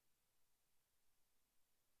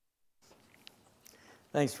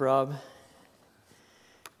Thanks, Rob.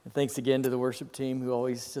 And thanks again to the worship team who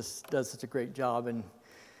always just does such a great job. And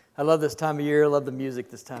I love this time of year. I love the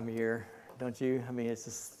music this time of year. Don't you? I mean, it's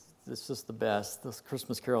just the best. Those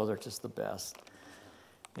Christmas carols are just the best.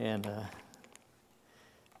 And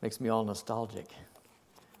makes me all nostalgic.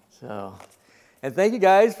 So, and thank you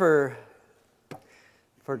guys for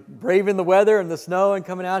braving the weather and the snow and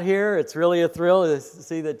coming out here. It's really a thrill to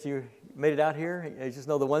see that you made it out here. I just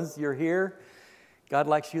know the ones you're here, God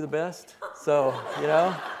likes you the best. So,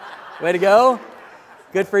 way to go.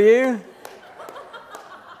 Good for you.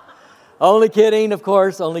 Only kidding, of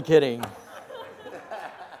course, only kidding.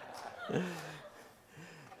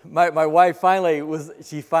 My wife finally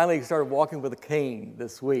started walking with a cane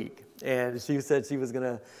this week. And she said she was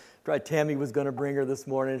going to, Tammy was going to bring her this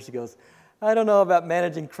morning. She goes, I don't know about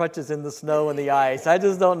managing crutches in the snow and the ice. I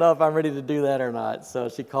just don't know if I'm ready to do that or not. So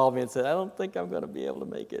she called me and said, I don't think I'm going to be able to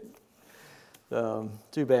make it.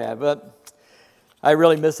 Too bad. But I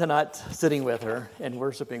really miss not sitting with her and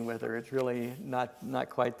worshiping with her. It's really not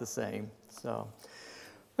quite the same. So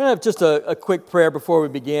we're going to have just a quick prayer before we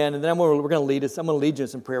begin, and then we're going to lead us. I'm going to lead you in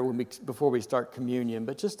some prayer before we start communion.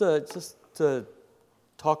 But just to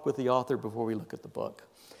talk with the author before we look at the book.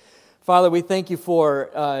 Father, we thank you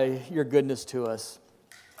for your goodness to us.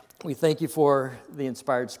 We thank you for the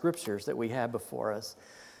inspired scriptures that we have before us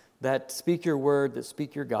that speak your word, that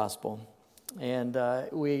speak your gospel. And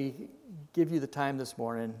we give you the time this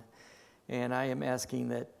morning, and I am asking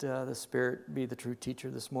that the Spirit be the true teacher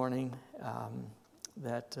this morning,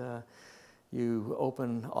 that you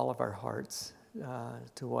open all of our hearts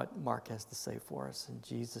to what Mark has to say for us. In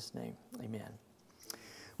Jesus' name, amen.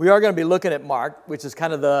 We are going to be looking at Mark, which is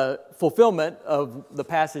kind of the fulfillment of the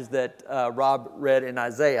passage that Rob read in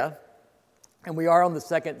Isaiah. And we are on the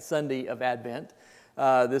second Sunday of Advent.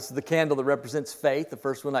 This is the candle that represents faith. The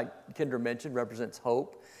first one, like Kendra mentioned, represents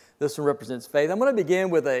hope. This one represents faith. I'm going to begin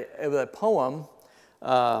with a poem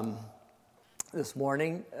this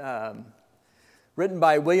morning written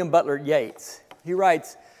by William Butler Yeats. He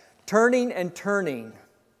writes, turning and turning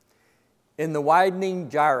in the widening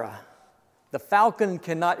gyra, the falcon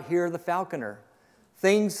cannot hear the falconer.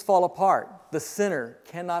 Things fall apart. The sinner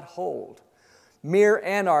cannot hold. Mere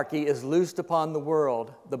anarchy is loosed upon the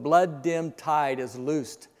world. The blood-dimmed tide is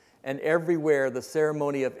loosed, and everywhere the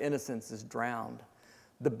ceremony of innocence is drowned.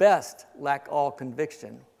 The best lack all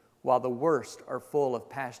conviction, while the worst are full of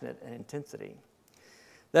passionate and intensity.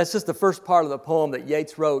 That's just the first part of the poem that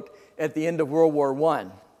Yeats wrote at the end of World War I.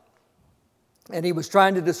 And he was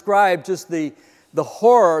trying to describe just the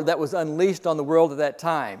horror that was unleashed on the world at that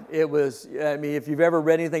time. It was, if you've ever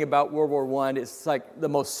read anything about World War I, it's like the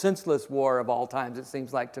most senseless war of all times, it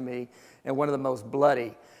seems like to me, and one of the most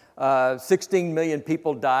bloody. 16 million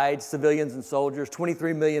people died, civilians and soldiers.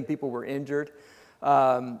 23 million people were injured.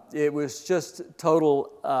 It was just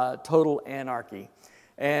total anarchy.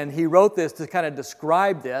 And he wrote this to kind of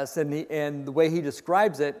describe this, and the way he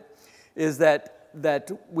describes it is that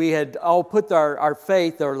we had all put our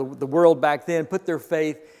faith, or the world back then, put their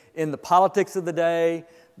faith in the politics of the day,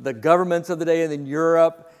 the governments of the day, and in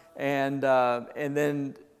Europe, and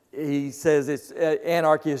then he says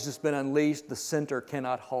anarchy has just been unleashed. The center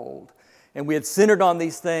cannot hold, and we had centered on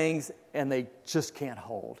these things, and they just can't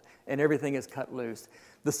hold, and everything is cut loose.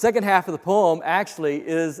 The second half of the poem actually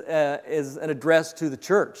is an address to the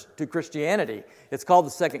church, to Christianity. It's called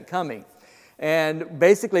The Second Coming, and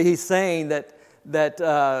basically he's saying that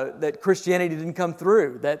Christianity didn't come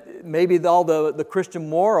through, that maybe all the Christian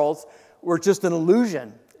morals were just an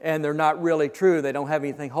illusion, and they're not really true. They don't have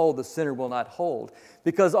anything hold. The sinner will not hold.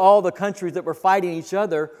 Because all the countries that were fighting each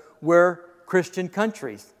other were Christian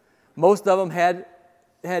countries. Most of them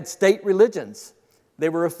had state religions. They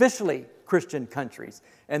were officially Christian countries,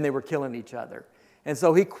 and they were killing each other. And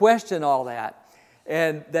so he questioned all that,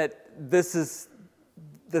 and that this is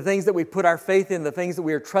the things that we put our faith in, the things that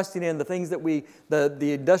we are trusting in, the things that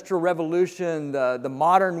the Industrial Revolution, the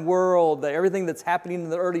modern world, everything that's happening in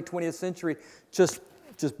the early 20th century just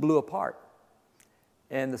blew apart.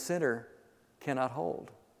 And the sinner cannot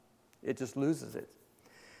hold. It just loses it.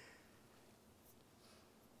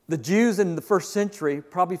 The Jews in the first century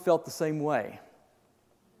probably felt the same way.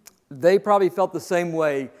 They probably felt the same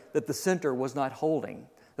way that the center was not holding.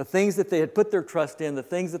 The things that they had put their trust in, the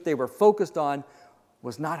things that they were focused on,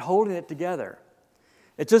 was not holding it together.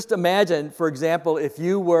 And just imagine, for example, if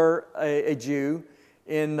you were a Jew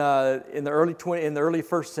in the early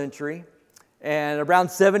first century, and around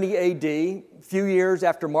 70 A.D., a few years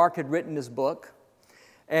after Mark had written his book,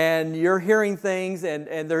 and you're hearing things, and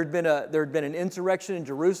there had been an insurrection in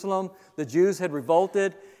Jerusalem. The Jews had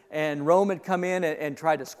revolted, and Rome had come in and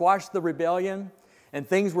tried to squash the rebellion. And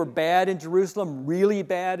things were bad in Jerusalem, really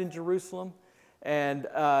bad in Jerusalem. And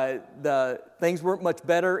the things weren't much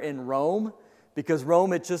better in Rome, because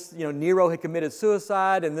Rome had just, Nero had committed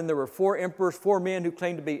suicide, and then there were 4 emperors, 4 men who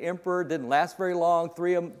claimed to be emperor. Didn't last very long.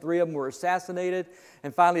 Three of them were assassinated.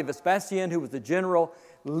 And finally, Vespasian, who was the general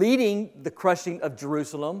leading the crushing of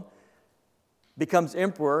Jerusalem, becomes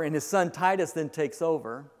emperor, and his son Titus then takes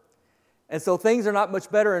over. And so things are not much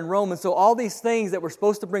better in Rome. And so all these things that were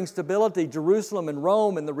supposed to bring stability, Jerusalem and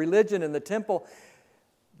Rome and the religion and the temple,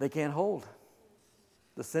 they can't hold.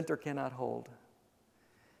 The center cannot hold.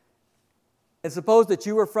 And suppose that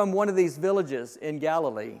you were from one of these villages in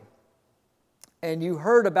Galilee, and you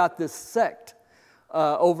heard about this sect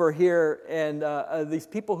over here, and these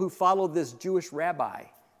people who followed this Jewish rabbi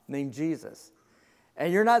named Jesus.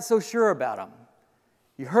 And you're not so sure about them.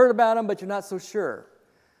 You heard about them, but you're not so sure.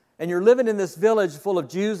 And you're living in this village full of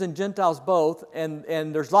Jews and Gentiles both, and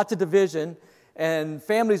there's lots of division, and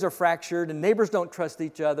families are fractured, and neighbors don't trust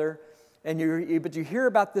each other. But you hear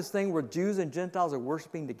about this thing where Jews and Gentiles are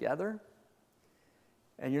worshiping together,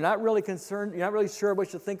 and you're not really concerned, you're not really sure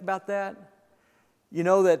what you think about that. You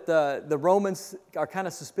know that the Romans are kind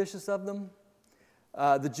of suspicious of them.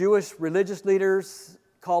 The Jewish religious leaders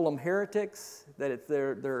call them heretics, that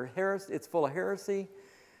it's full of heresy.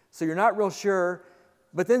 So you're not real sure.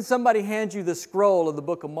 But then somebody hands you the scroll of the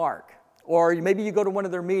book of Mark. Or maybe you go to one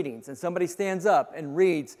of their meetings and somebody stands up and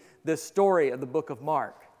reads this story of the book of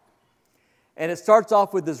Mark. And it starts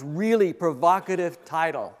off with this really provocative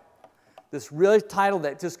title. This really title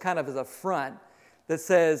that just kind of is a front that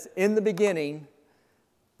says, in the beginning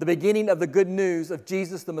of the good news of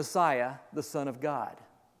Jesus the Messiah, the Son of God.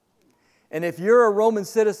 And if you're a Roman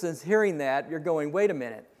citizen hearing that, you're going, wait a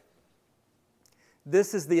minute.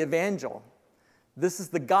 This is the evangel. This is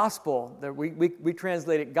the gospel. That we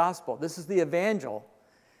translate it gospel. This is the evangel.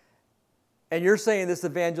 And you're saying this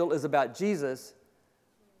evangel is about Jesus,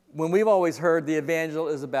 when we've always heard the evangel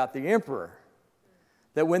is about the emperor.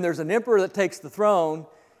 That when there's an emperor that takes the throne,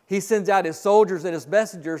 he sends out his soldiers and his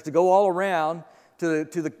messengers to go all around to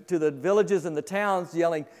the villages and the towns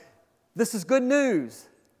yelling, this is good news.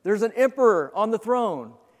 There's an emperor on the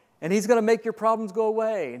throne, and he's going to make your problems go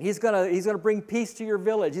away, and he's going to bring peace to your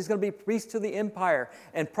village. He's going to be peace to the empire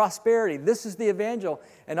and prosperity. This is the evangel.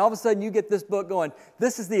 And all of a sudden you get this book going,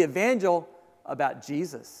 this is the evangel about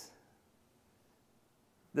Jesus.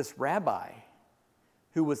 This rabbi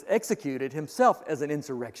who was executed himself as an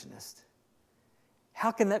insurrectionist.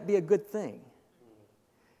 How can that be a good thing?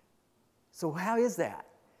 So how is that?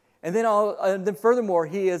 And then furthermore,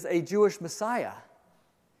 he is a Jewish Messiah.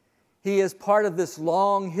 He is part of this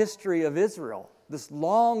long history of Israel, this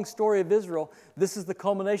long story of Israel. This is the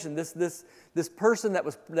culmination. This person that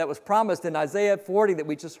was promised in Isaiah 40 that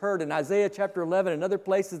we just heard, in Isaiah chapter 11 and other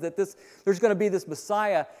places, that there's going to be this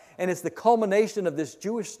Messiah, and it's the culmination of this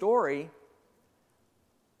Jewish story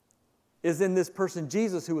is in this person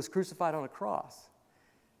Jesus who was crucified on a cross.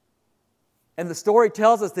 And the story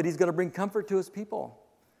tells us that he's going to bring comfort to his people,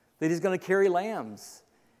 that he's going to carry lambs.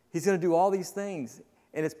 He's going to do all these things.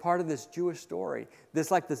 And it's part of this Jewish story.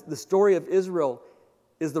 The story of Israel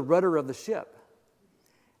is the rudder of the ship.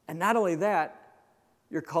 And not only that,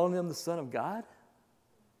 you're calling him the Son of God?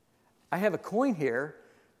 I have a coin here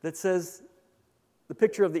that says, the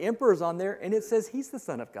picture of the emperor is on there, and it says he's the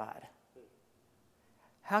Son of God.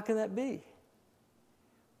 How can that be?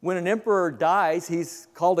 When an emperor dies, he's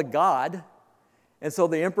called a god. And so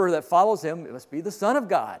the emperor that follows him, it must be the Son of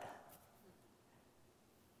God.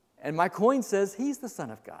 And my coin says he's the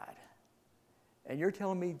Son of God. And you're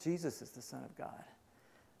telling me Jesus is the Son of God.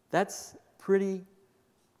 That's pretty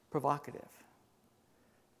provocative.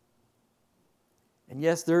 And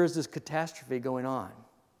yes, there is this catastrophe going on.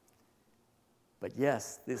 But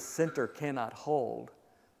yes, this center cannot hold.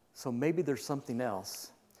 So maybe there's something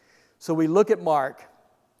else. So we look at Mark,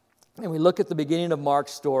 and we look at the beginning of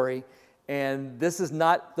Mark's story, and this is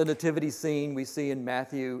not the nativity scene we see in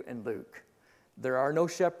Matthew and Luke. There are no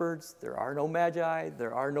shepherds, there are no magi,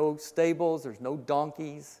 there are no stables, there's no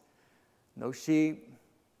donkeys, no sheep.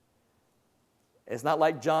 It's not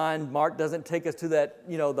like John. Mark doesn't take us to that,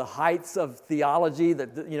 the heights of theology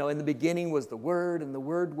that, in the beginning was the Word, and the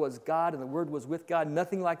Word was God, and the Word was with God.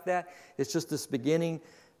 Nothing like that. It's just this beginning,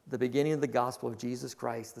 the beginning of the gospel of Jesus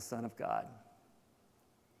Christ, the Son of God.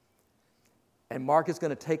 And Mark is going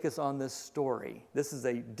to take us on this story. This is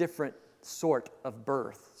a different sort of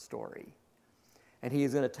birth story. And he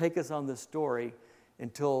is going to take us on this story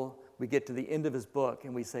until we get to the end of his book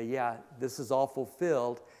and we say, yeah, this is all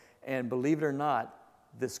fulfilled. And believe it or not,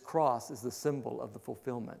 this cross is the symbol of the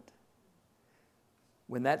fulfillment.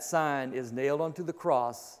 When that sign is nailed onto the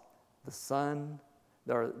cross, the Son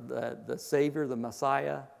the Savior, the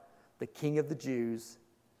Messiah, the King of the Jews.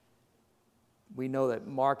 We know that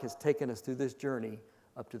Mark has taken us through this journey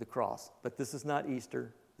up to the cross. But this is not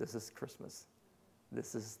Easter. This is Christmas.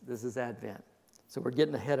 This is Advent. So we're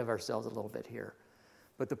getting ahead of ourselves a little bit here.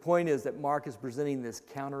 But the point is that Mark is presenting this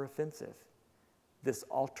counteroffensive, this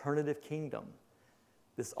alternative kingdom,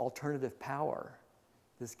 this alternative power.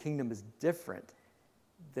 This kingdom is different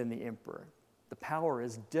than the emperor. The power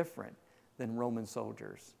is different than Roman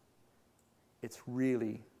soldiers. It's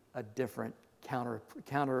really a different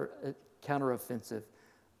counteroffensive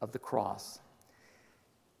of the cross.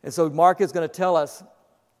 And so Mark is going to tell us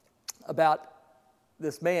about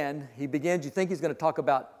this man. He begins, you think he's going to talk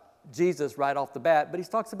about Jesus right off the bat, but he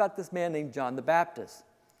talks about this man named John the Baptist.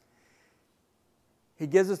 He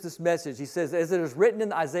gives us this message. He says, as it is written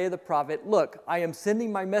in Isaiah the prophet, look, I am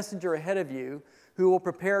sending my messenger ahead of you who will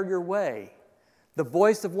prepare your way. The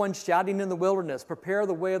voice of one shouting in the wilderness, prepare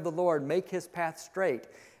the way of the Lord, make his path straight.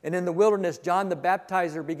 And in the wilderness, John the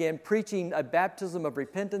Baptizer began preaching a baptism of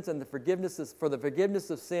repentance and for the forgiveness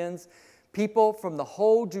of sins. People from the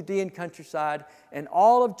whole Judean countryside and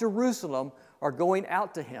all of Jerusalem are going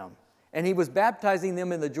out to him. And he was baptizing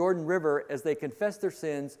them in the Jordan River as they confessed their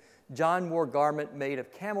sins. John wore a garment made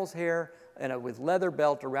of camel's hair and with leather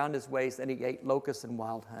belt around his waist, and he ate locusts and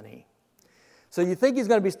wild honey. So you think he's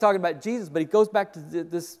going to be talking about Jesus, but he goes back to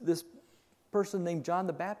this person named John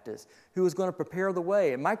the Baptist who was going to prepare the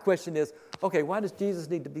way. And my question is, okay, why does Jesus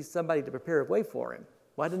need to be somebody to prepare a way for him?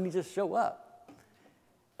 Why didn't he just show up?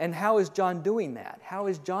 And how is John doing that? How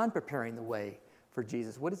is John preparing the way for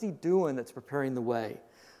Jesus? What is he doing that's preparing the way?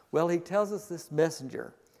 Well, he tells us this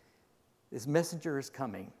messenger is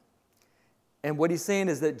coming. And what he's saying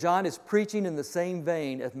is that John is preaching in the same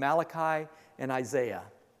vein as Malachi and Isaiah.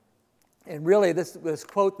 And really, this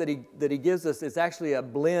quote that he gives us is actually a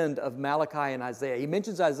blend of Malachi and Isaiah. He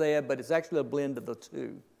mentions Isaiah, but it's actually a blend of the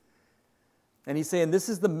two. And he's saying this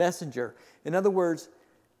is the messenger. In other words,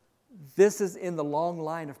 this is in the long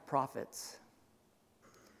line of prophets.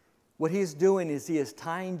 What he's doing is he is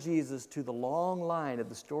tying Jesus to the long line of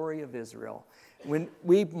the story of Israel. When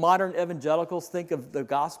we modern evangelicals think of the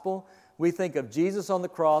gospel, we think of Jesus on the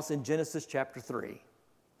cross in Genesis chapter 3.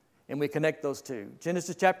 And we connect those two.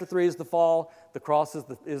 Genesis chapter 3 is the fall. The cross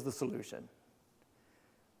is the solution.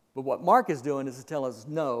 But what Mark is doing is to tell us,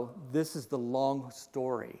 no, this is the long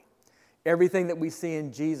story. Everything that we see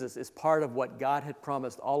in Jesus is part of what God had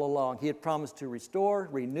promised all along. He had promised to restore,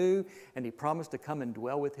 renew, and he promised to come and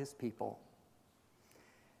dwell with his people.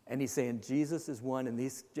 And he's saying Jesus is one,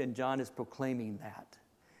 and John is proclaiming that.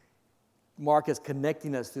 Mark is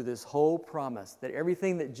connecting us through this whole promise that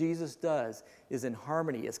everything that Jesus does is in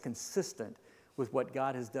harmony, is consistent with what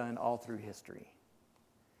God has done all through history.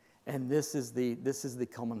 And this is the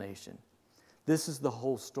culmination. This is the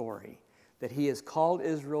whole story, that he has called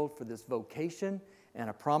Israel for this vocation and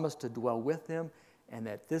a promise to dwell with him, and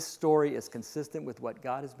that this story is consistent with what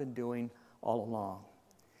God has been doing all along.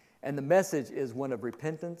 And the message is one of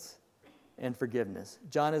repentance and forgiveness.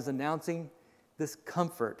 John is announcing this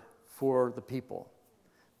comfort for the people.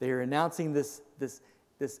 They are announcing this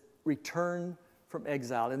return from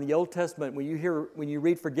exile. In the Old Testament, when you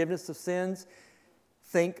read forgiveness of sins,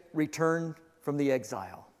 think return from the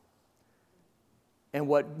exile. And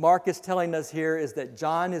what Mark is telling us here is that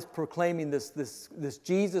John is proclaiming this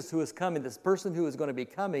Jesus who is coming, this person who is going to be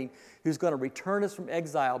coming, who's going to return us from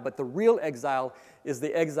exile. But the real exile is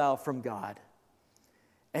the exile from God.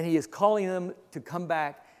 And he is calling them to come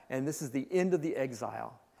back, and this is the end of the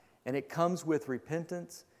exile. And it comes with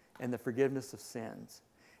repentance and the forgiveness of sins.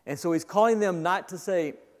 And so he's calling them not to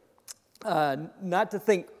think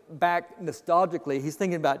back nostalgically. He's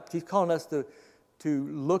calling us to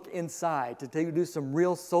look inside, to do some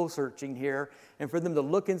real soul searching here, and for them to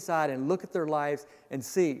look inside and look at their lives and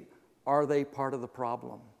see, are they part of the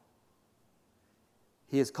problem?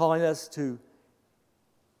 He is calling us to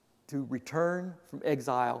return from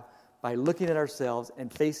exile by looking at ourselves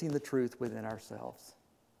and facing the truth within ourselves.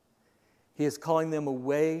 He is calling them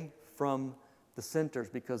away from the centers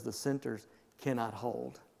because the centers cannot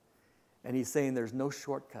hold. And he's saying there's no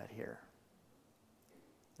shortcut here.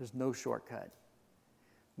 There's no shortcut.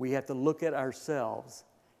 We have to look at ourselves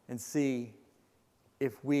and see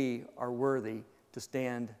if we are worthy to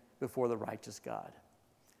stand before the righteous God.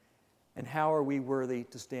 And how are we worthy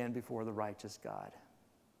to stand before the righteous God?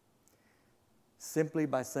 Simply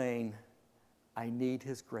by saying, I need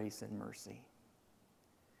his grace and mercy.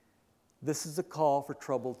 This is a call for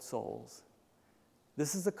troubled souls.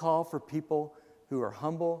 This is a call for people who are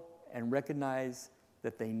humble and recognize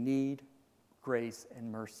that they need grace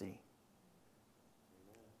and mercy.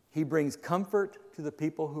 He brings comfort to the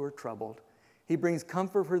people who are troubled. He brings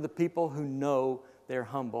comfort for the people who know they're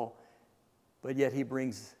humble. But yet he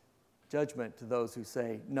brings judgment to those who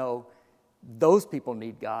say, no, those people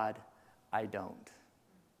need God, I don't.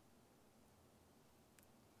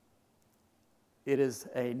 It is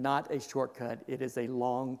not a shortcut. It is a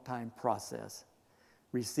long time process,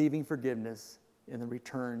 receiving forgiveness in the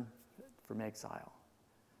return from exile.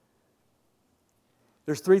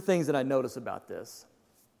 There's three things that I notice about this.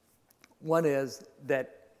 One is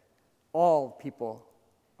that all people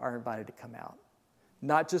are invited to come out.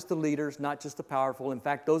 Not just the leaders, not just the powerful. In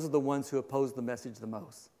fact, those are the ones who oppose the message the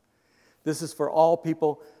most. This is for all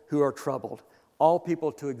people who are troubled, all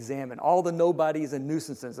people to examine, all the nobodies and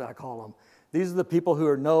nuisances, I call them. These are the people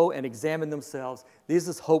who know and examine themselves. This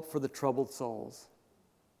is hope for the troubled souls.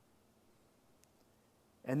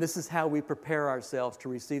 And this is how we prepare ourselves to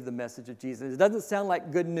receive the message of Jesus. It doesn't sound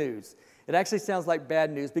like good news. It actually sounds like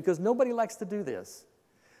bad news because nobody likes to do this.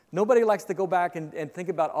 Nobody likes to go back and think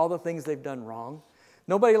about all the things they've done wrong.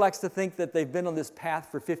 Nobody likes to think that they've been on this path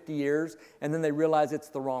for 50 years and then they realize it's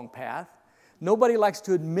the wrong path. Nobody likes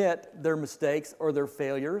to admit their mistakes or their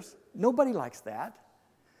failures. Nobody likes that.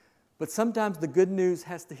 But sometimes the good news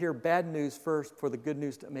has to hear bad news first for the good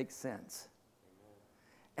news to make sense.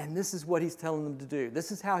 And this is what he's telling them to do.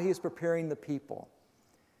 This is how he is preparing the people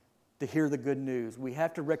to hear the good news. We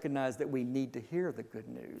have to recognize that we need to hear the good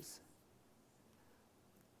news.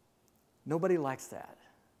 Nobody likes that.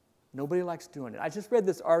 Nobody likes doing it. I just read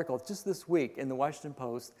this article just this week in the Washington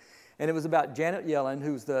Post, and it was about Janet Yellen,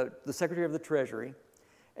 who's the Secretary of the Treasury,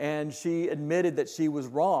 and she admitted that she was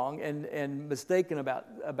wrong and mistaken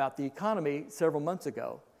about the economy several months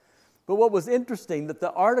ago. But what was interesting, that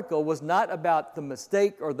the article was not about the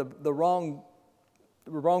mistake or the wrong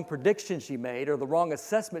prediction she made or the wrong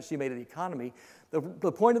assessment she made of the economy.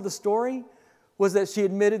 The point of the story was that she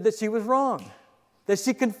admitted that she was wrong, that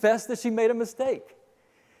she confessed that she made a mistake.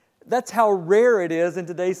 That's how rare it is in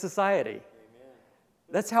today's society. Amen.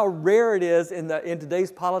 That's how rare it is in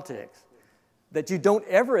today's politics, that you don't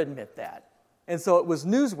ever admit that. And so it was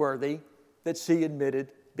newsworthy that she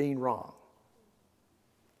admitted being wrong.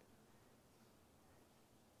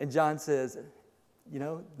 And John says,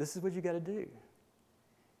 this is what you got to do.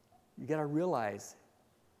 You got to realize,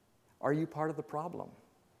 are you part of the problem?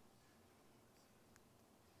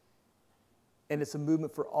 And it's a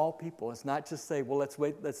movement for all people. It's not just say, well, let's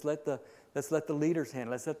let the leaders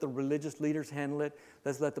handle it. Let's let the religious leaders handle it.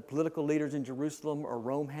 Let's let the political leaders in Jerusalem or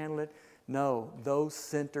Rome handle it. No, those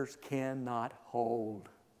centers cannot hold.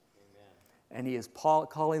 And he is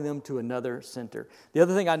calling them to another center. The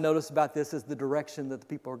other thing I notice about this is the direction that the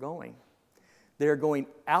people are going. They are going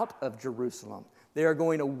out of Jerusalem. They are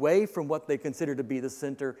going away from what they consider to be the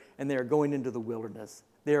center, and they are going into the wilderness.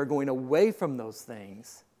 They are going away from those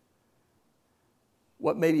things.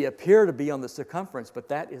 What maybe appear to be on the circumference, but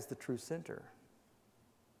that is the true center.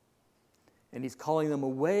 And he's calling them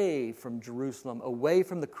away from Jerusalem, away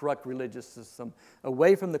from the corrupt religious system,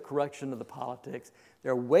 away from the corruption of the politics.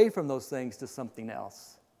 They're away from those things to something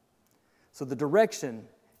else. So the direction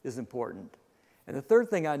is important. And the third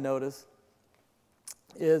thing I notice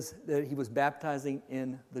is that he was baptizing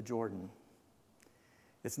in the Jordan.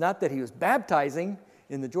 It's not that he was baptizing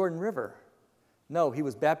in the Jordan River. No, he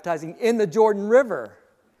was baptizing in the Jordan River.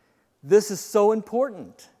 This is so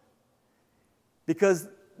important because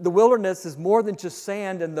the wilderness is more than just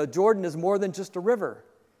sand, and the Jordan is more than just a river.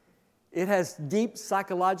 It has deep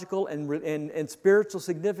psychological and spiritual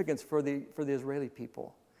significance for the Israeli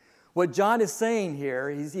people. What John is saying here,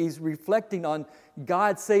 he's reflecting on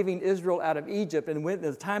God saving Israel out of Egypt and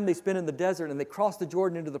the time they spent in the desert, and they crossed the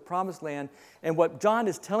Jordan into the Promised Land. And what John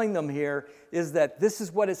is telling them here is that this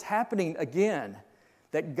is what is happening again.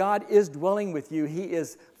 That God is dwelling with you. He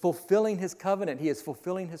is fulfilling His covenant. He is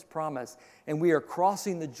fulfilling His promise. And we are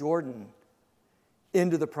crossing the Jordan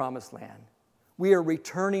into the Promised Land. We are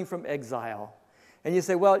returning from exile. And you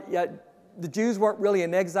say, well, yeah, the Jews weren't really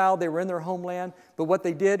in exile. They were in their homeland. But what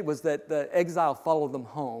they did was that the exile followed them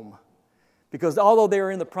home. Because although they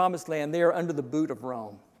are in the Promised Land, they are under the boot of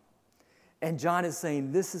Rome. And John is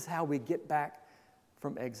saying, this is how we get back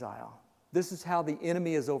from exile. This is how the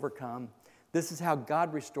enemy is overcome. This is how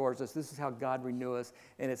God restores us. This is how God renews us.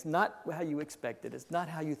 And it's not how you expected. It's not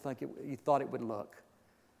how you thought it would look.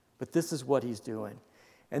 But this is what He's doing.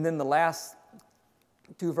 And then the last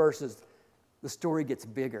two verses, the story gets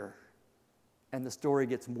bigger. And the story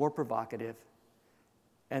gets more provocative.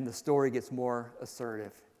 And the story gets more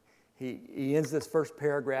assertive. He ends this first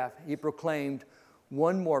paragraph. He proclaimed,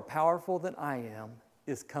 "One more powerful than I am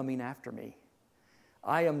is coming after me.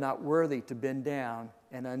 I am not worthy to bend down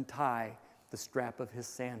and untie the strap of his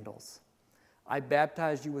sandals. I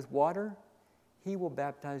baptize you with water. He will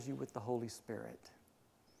baptize you with the Holy Spirit.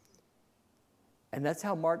 And that's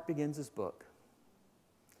how Mark begins his book.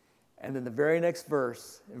 And then the very next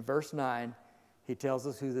verse, in verse 9, he tells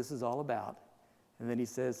us who this is all about. And then he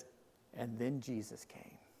says, and then Jesus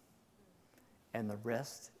came. And the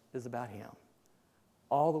rest is about him.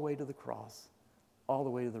 All the way to the cross, all the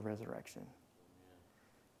way to the resurrection.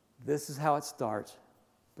 This is how it starts.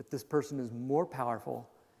 But this person is more powerful,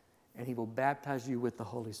 and he will baptize you with the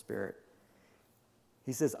Holy Spirit.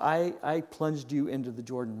 He says, I plunged you into the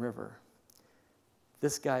Jordan River.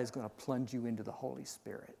 This guy is going to plunge you into the Holy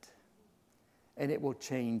Spirit. And it will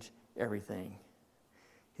change everything.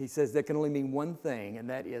 He says that can only mean one thing, and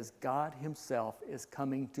that is God himself is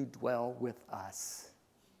coming to dwell with us.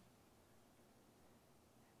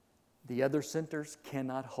 The other centers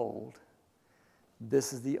cannot hold.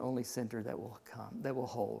 This is the only center that will come, that will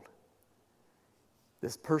hold.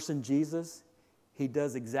 This person, Jesus, he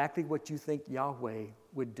does exactly what you think Yahweh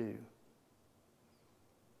would do.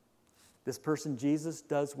 This person, Jesus,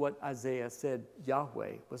 does what Isaiah said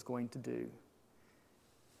Yahweh was going to do.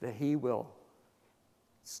 That he will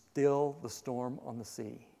still the storm on the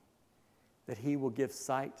sea. That he will give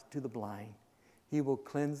sight to the blind. He will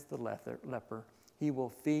cleanse the leper. He will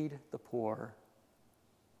feed the poor.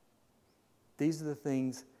 These are the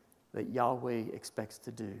things that Yahweh expects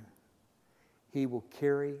to do. He will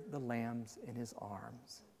carry the lambs in his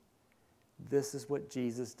arms. This is what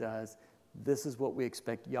Jesus does. This is what we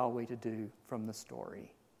expect Yahweh to do from the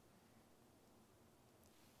story.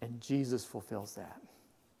 And Jesus fulfills that.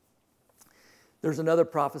 There's another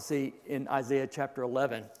prophecy in Isaiah chapter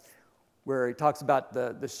 11 where he talks about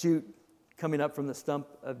the shoot coming up from the stump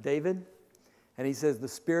of David. And he says, the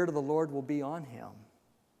Spirit of the Lord will be on him.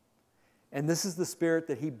 And this is the Spirit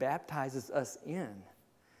that he baptizes us in.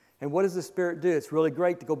 And what does the Spirit do? It's really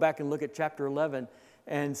great to go back and look at chapter 11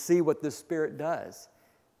 and see what the Spirit does.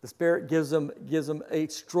 The Spirit gives them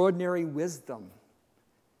extraordinary wisdom.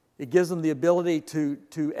 It gives them the ability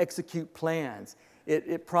to execute plans.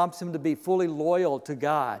 It prompts him to be fully loyal to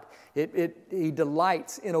God. He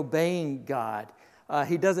delights in obeying God.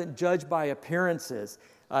 He doesn't judge by appearances.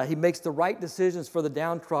 He makes the right decisions for the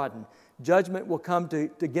downtrodden. Judgment will come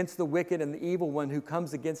against the wicked and the evil one who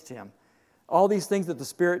comes against him. All these things that the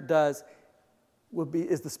Spirit does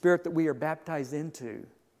is the Spirit that we are baptized into.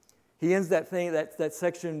 He ends that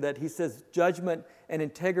section that he says judgment and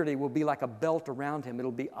integrity will be like a belt around him.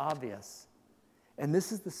 It'll be obvious. And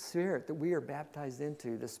this is the Spirit that we are baptized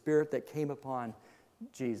into, the Spirit that came upon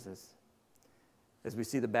Jesus, as we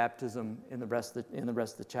see the baptism in the rest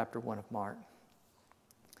of the chapter 1 of Mark.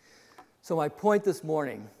 So my point this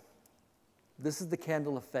morning, this is the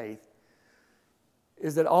candle of faith,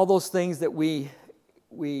 is that all those things that we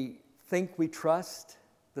think we trust,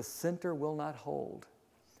 the center will not hold.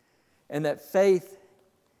 And that faith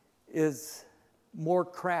is more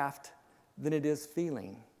craft than it is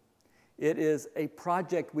feeling. It is a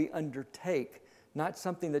project we undertake, not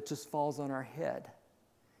something that just falls on our head.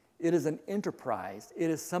 It is an enterprise.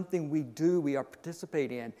 It is something we do, we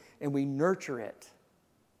participate in, and we nurture it.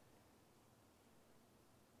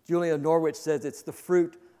 Julia Norwich says it's the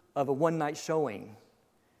fruit of a one-night showing.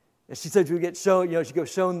 And she said she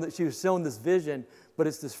was shown this vision, but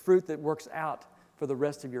it's this fruit that works out for the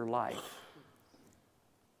rest of your life.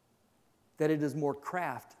 That it is more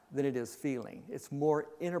craft than it is feeling. It's more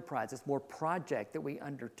enterprise. It's more project that we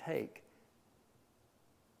undertake.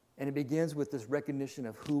 And it begins with this recognition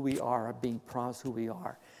of who we are, of being promised who we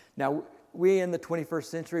are. Now, we in the 21st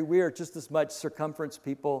century, we are just as much circumference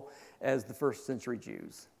people as the first century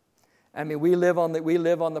Jews. I mean, we live on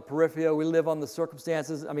the periphery, we live on the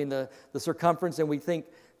circumstances, the circumference, and we think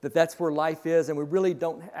that that's where life is, and we really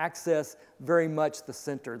don't access very much the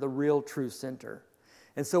center, the real true center.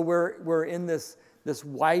 And so we're in this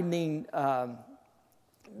widening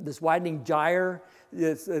gyre.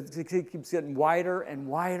 It keeps getting wider and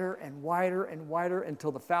wider and wider and wider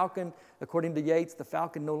until the falcon, according to Yeats, the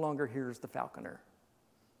falcon no longer hears the falconer.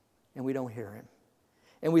 And we don't hear him.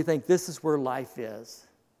 And we think this is where life is.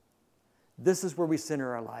 This is where we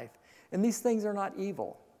center our life. And these things are not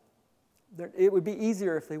evil. It would be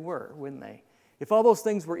easier if they were, wouldn't they? If all those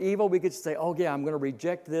things were evil, we could just say, oh yeah, I'm going to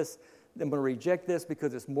reject this. I'm going to reject this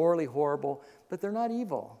because it's morally horrible. But they're not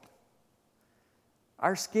evil.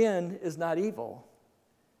 Our skin is not evil.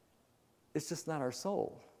 It's just not our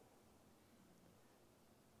soul.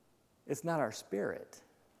 It's not our spirit.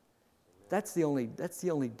 That's the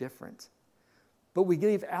only difference. But we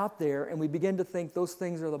get out there and we begin to think those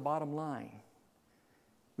things are the bottom line.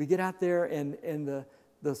 We get out there and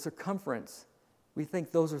the circumference We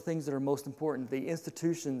think those are things that are most important. The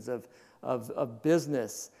institutions of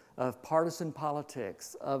business, of partisan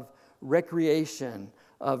politics, of recreation,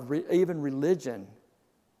 of even religion.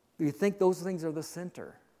 We think those things are the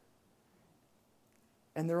center.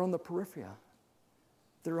 And they're on the periphery.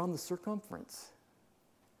 They're on the circumference.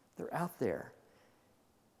 They're out there.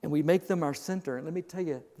 And we make them our center. And let me tell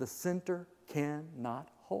you, the center cannot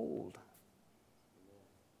hold.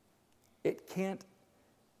 It can't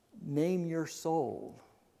name your soul.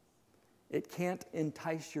 It can't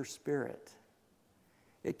entice your spirit.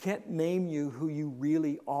 It can't name you who you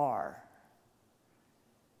really are.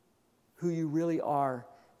 Who you really are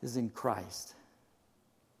is in Christ.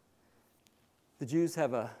 The Jews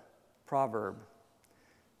have a proverb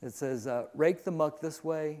that says, rake the muck this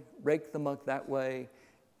way, rake the muck that way,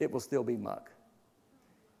 it will still be muck.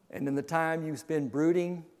 And in the time you spend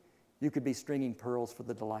brooding, you could be stringing pearls for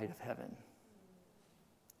the delight of heaven.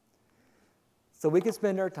 So we could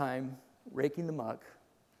spend our time raking the muck,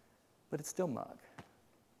 but it's still muck.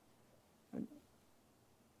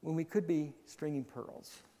 When we could be stringing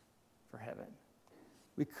pearls for heaven.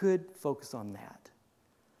 We could focus on that.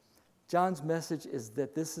 John's message is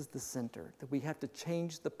that this is the center, that we have to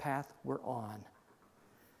change the path we're on,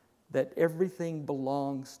 that everything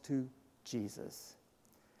belongs to Jesus.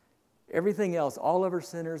 Everything else, all of our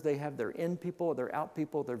sinners, they have their in people, their out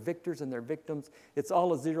people, their victors and their victims. It's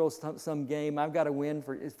all a zero-sum game. I've got to win.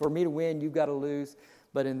 For me to win, you've got to lose.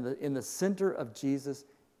 But in the center of Jesus,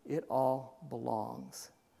 it all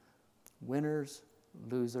belongs. Winners,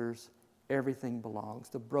 losers, everything belongs.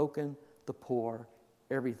 The broken, the poor,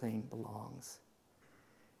 everything belongs.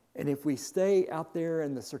 And if we stay out there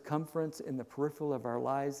in the circumference, in the peripheral of our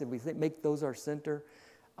lives, if we make those our center,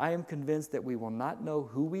 I am convinced that we will not know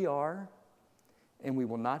who we are and we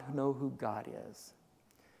will not know who God is.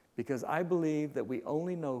 Because I believe that we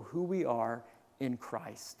only know who we are in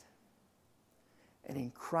Christ. And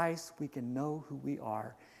in Christ we can know who we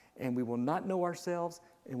are. And we will not know ourselves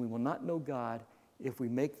and we will not know God if we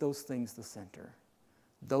make those things the center.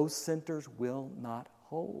 Those centers will not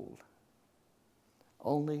hold.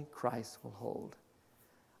 Only Christ will hold.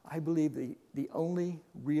 I believe the only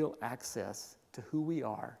real access to who we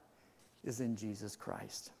are is in Jesus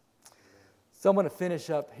Christ. So I'm going to finish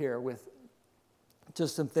up here with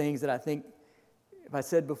just some things that I think, if I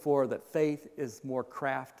said before that faith is more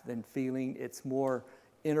craft than feeling, it's more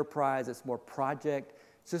enterprise, it's more project.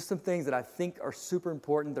 It's just some things that I think are super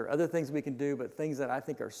important. There are other things we can do, but things that I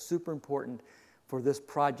think are super important for this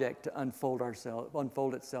project to unfold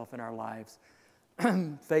itself in our lives.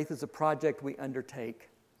 Faith is a project we undertake.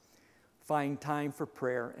 Find time for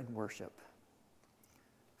prayer and worship.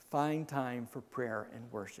 Find time for prayer and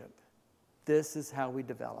worship. This is how we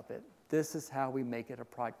develop it. This is how we make it a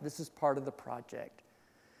project. This is part of the project.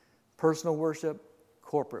 Personal worship,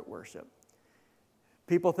 corporate worship.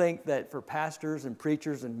 People think that for pastors and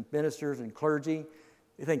preachers and ministers and clergy,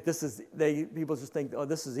 people just think, oh,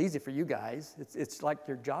 this is easy for you guys. It's like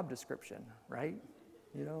your job description, right?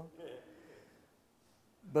 You know?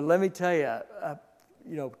 But let me tell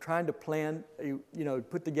you, trying to plan,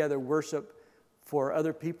 put together worship for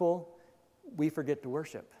other people, we forget to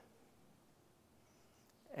worship.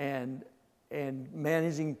 And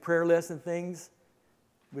managing prayer lists and things,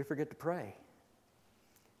 we forget to pray.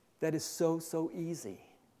 That is so easy.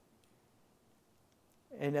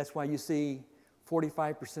 And that's why you see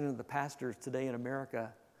 45% of the pastors today in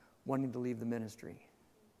America wanting to leave the ministry.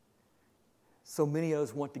 So many of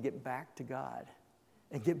us want to get back to God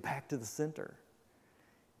and get back to the center.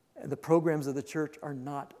 And the programs of the church are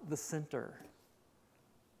not the center.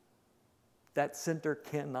 That center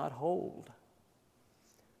cannot hold.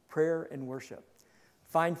 Prayer and worship.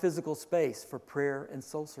 Find physical space for prayer and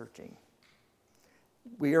soul searching.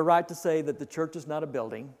 We are right to say that the church is not a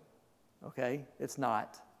building, okay? It's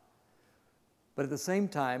not. But at the same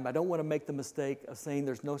time, I don't want to make the mistake of saying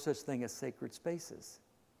there's no such thing as sacred spaces.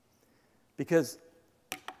 Because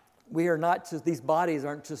we are not just, these bodies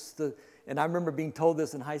aren't just and I remember being told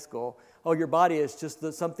this in high school, oh, your body is just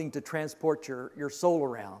something to transport your soul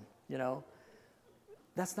around,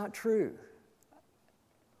 That's not true.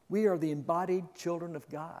 We are the embodied children of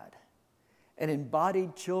God. And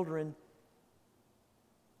embodied children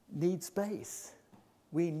need space.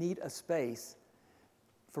 We need a space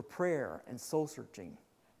for prayer and soul searching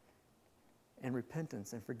and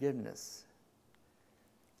repentance and forgiveness.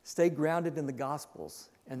 Stay grounded in the Gospels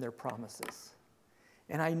and their promises.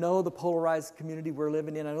 And I know the polarized community we're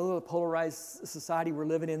living in. I know the polarized society we're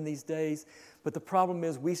living in these days. But the problem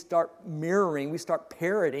is we start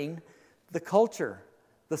parroting the culture,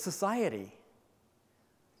 the society.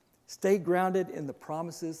 Stay grounded in the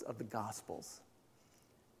promises of the Gospels.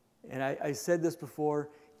 and I said this before,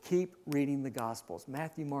 keep reading the Gospels.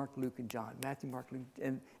 Matthew, Mark, Luke, and John. Matthew, Mark, Luke,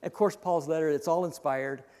 and of course Paul's letter, it's all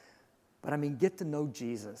inspired. But get to know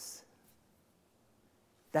Jesus.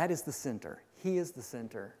 That is the center. He is the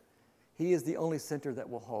center. He is the only center that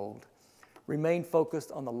will hold. Remain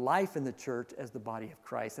focused on the life in the church as the body of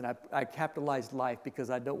Christ. And I capitalized life because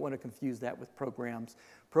I don't want to confuse that with programs.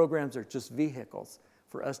 Programs are just vehicles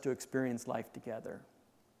for us to experience life together.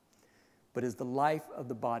 But as the life of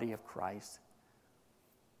the body of Christ,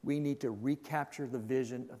 we need to recapture the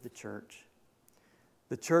vision of the church.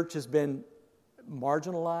 The church has been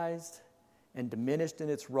marginalized and diminished in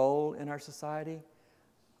its role in our society,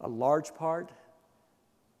 a large part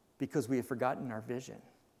because we have forgotten our vision.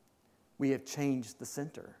 We have changed the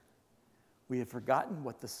center. We have forgotten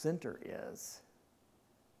what the center is,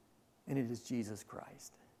 and it is Jesus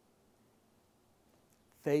Christ.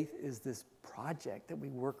 Faith is this project that we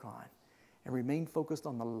work on and remain focused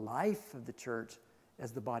on the life of the church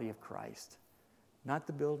as the body of Christ. Not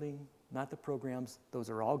the building, not the programs. Those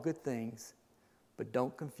are all good things, but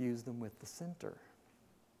don't confuse them with the center.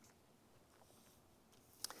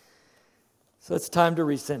 So it's time to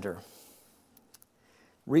recenter.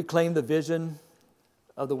 Reclaim the vision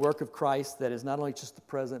of the work of Christ that is not only just the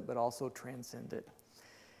present, but also transcendent.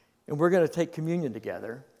 And we're going to take communion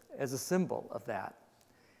together as a symbol of that.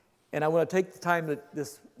 And I want to take the time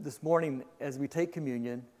this morning as we take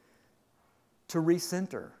communion to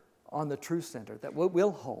recenter on the true center that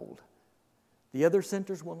will hold. The other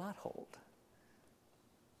centers will not hold.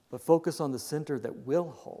 But focus on the center that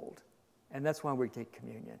will hold. And that's why we take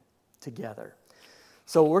communion together.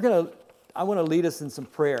 So I want to lead us in some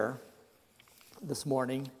prayer this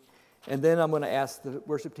morning. And then I'm going to ask the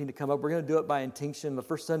worship team to come up. We're going to do it by intinction. The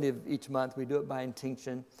first Sunday of each month, we do it by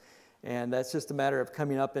intinction. And that's just a matter of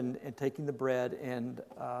coming up and taking the bread and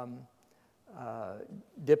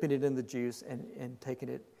dipping it in the juice and taking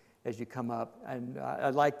it as you come up. And I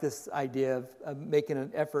like this idea of making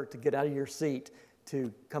an effort to get out of your seat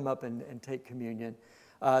to come up and take communion.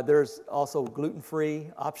 There's also gluten-free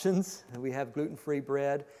options. We have gluten-free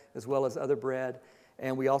bread as well as other bread.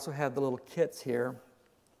 And we also have the little kits here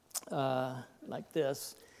like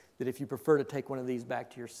this, that if you prefer to take one of these back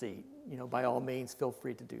to your seat, by all means, feel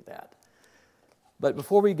free to do that. But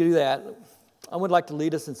before we do that, I would like to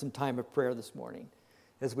lead us in some time of prayer this morning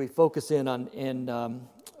as we focus in on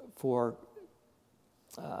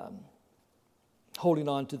holding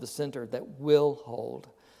on to the center that will hold.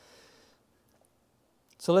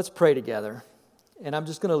 So let's pray together. And I'm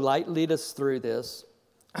just going to lead us through this.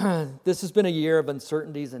 This has been a year of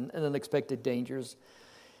uncertainties and unexpected dangers.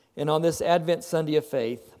 And on this Advent Sunday of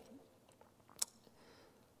faith,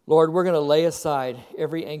 Lord, we're going to lay aside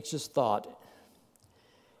every anxious thought.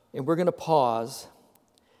 And we're going to pause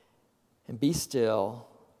and be still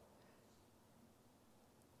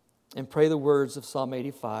and pray the words of Psalm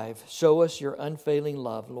 85. Show us your unfailing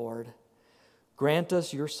love, Lord. Grant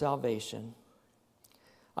us your salvation.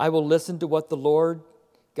 I will listen to what the Lord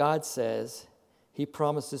God says. He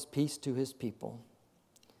promises peace to his people.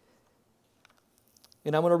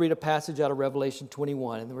 And I'm going to read a passage out of Revelation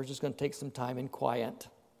 21, and we're just going to take some time in quiet.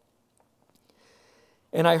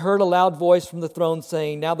 And I heard a loud voice from the throne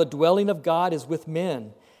saying, now the dwelling of God is with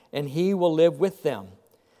men, and he will live with them.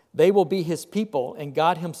 They will be his people, and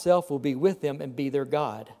God himself will be with them and be their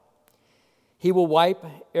God. He will wipe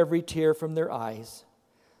every tear from their eyes.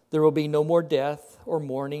 There will be no more death or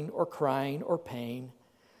mourning or crying or pain.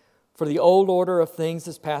 For the old order of things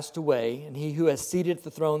has passed away, and he who has seated at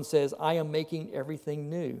the throne says, I am making everything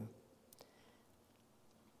new.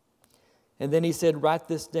 And then he said, write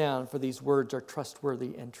this down, for these words are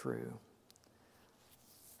trustworthy and true.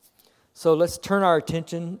 So let's turn our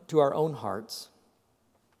attention to our own hearts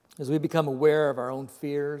as we become aware of our own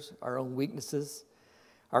fears, our own weaknesses,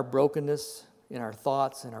 our brokenness in our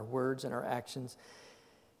thoughts and our words and our actions,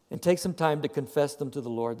 and take some time to confess them to the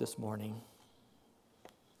Lord this morning.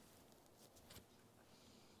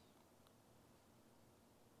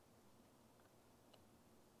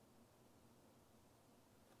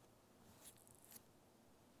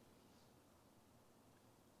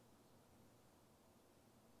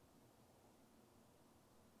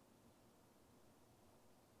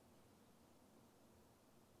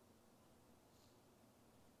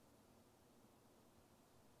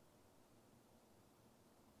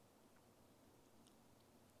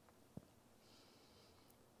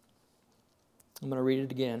 I'm going to read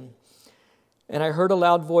it again. And I heard a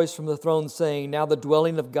loud voice from the throne saying, now the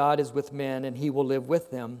dwelling of God is with men, and he will live with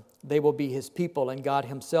them. They will be his people, and God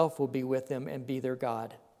himself will be with them and be their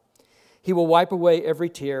God. He will wipe away every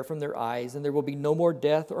tear from their eyes, and there will be no more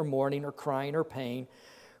death or mourning or crying or pain,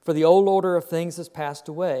 For the old order of things has passed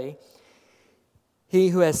away. He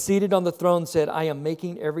who has seated on the throne said, I am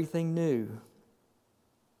making everything new.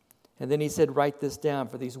 And then he said, write this down,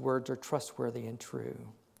 for these words are trustworthy and true.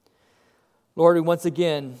 Lord, we once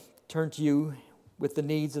again turn to you with the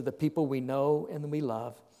needs of the people we know and we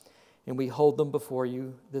love, and we hold them before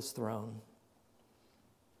you, this throne.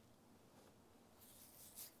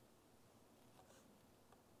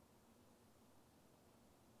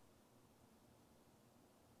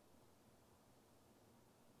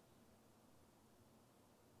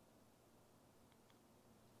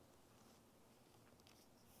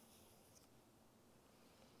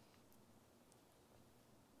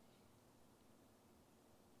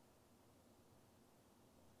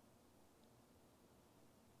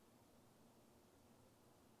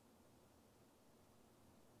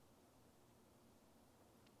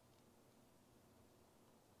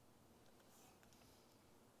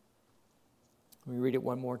 Let me read it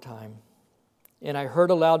one more time. And I heard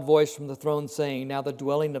a loud voice from the throne saying, now the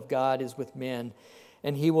dwelling of God is with men,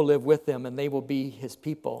 and he will live with them, and they will be his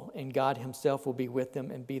people, and God himself will be with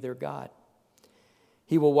them and be their God.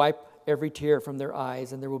 He will wipe every tear from their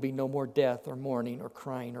eyes, and there will be no more death or mourning or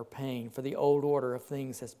crying or pain, for the old order of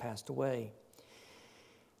things has passed away.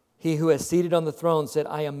 He who has seated on the throne said,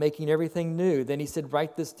 I am making everything new. Then he said,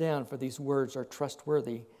 write this down, for these words are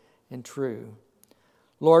trustworthy and true.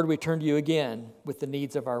 Lord, we turn to you again with the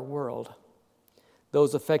needs of our world,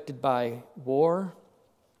 those affected by war,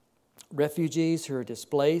 refugees who are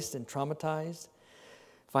displaced and traumatized,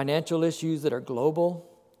 financial issues that are global.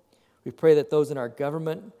 We pray that those in our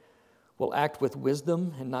government will act with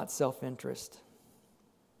wisdom and not self-interest.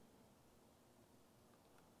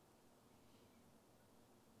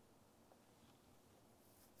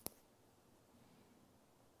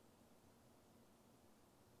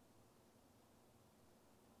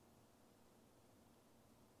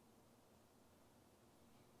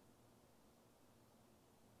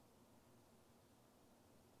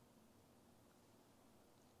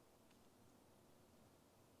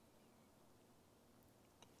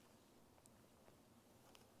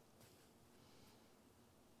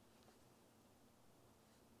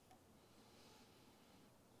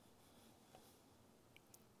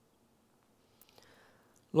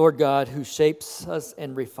 Lord God, who shapes us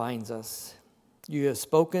and refines us, you have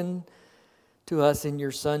spoken to us in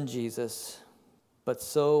your Son, Jesus, but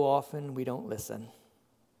so often we don't listen.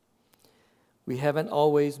 We haven't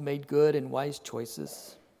always made good and wise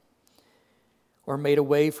choices or made a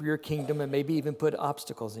way for your kingdom and maybe even put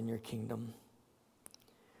obstacles in your kingdom.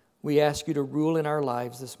 We ask you to rule in our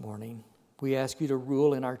lives this morning. We ask you to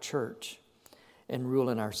rule in our church and rule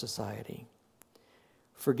in our society.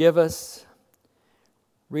 Forgive us.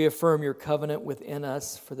 Reaffirm your covenant within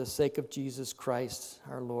us for the sake of Jesus Christ,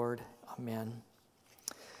 our Lord. Amen.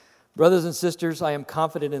 Brothers and sisters, I am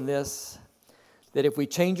confident in this, that if we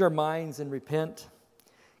change our minds and repent,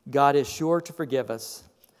 God is sure to forgive us.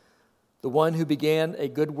 The one who began a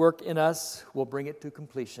good work in us will bring it to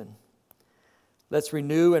completion. Let's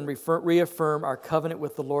renew and reaffirm our covenant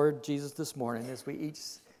with the Lord Jesus this morning as we each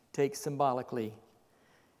take symbolically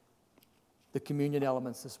the communion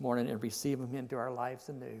elements this morning and receive them into our lives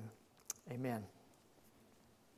anew. Amen.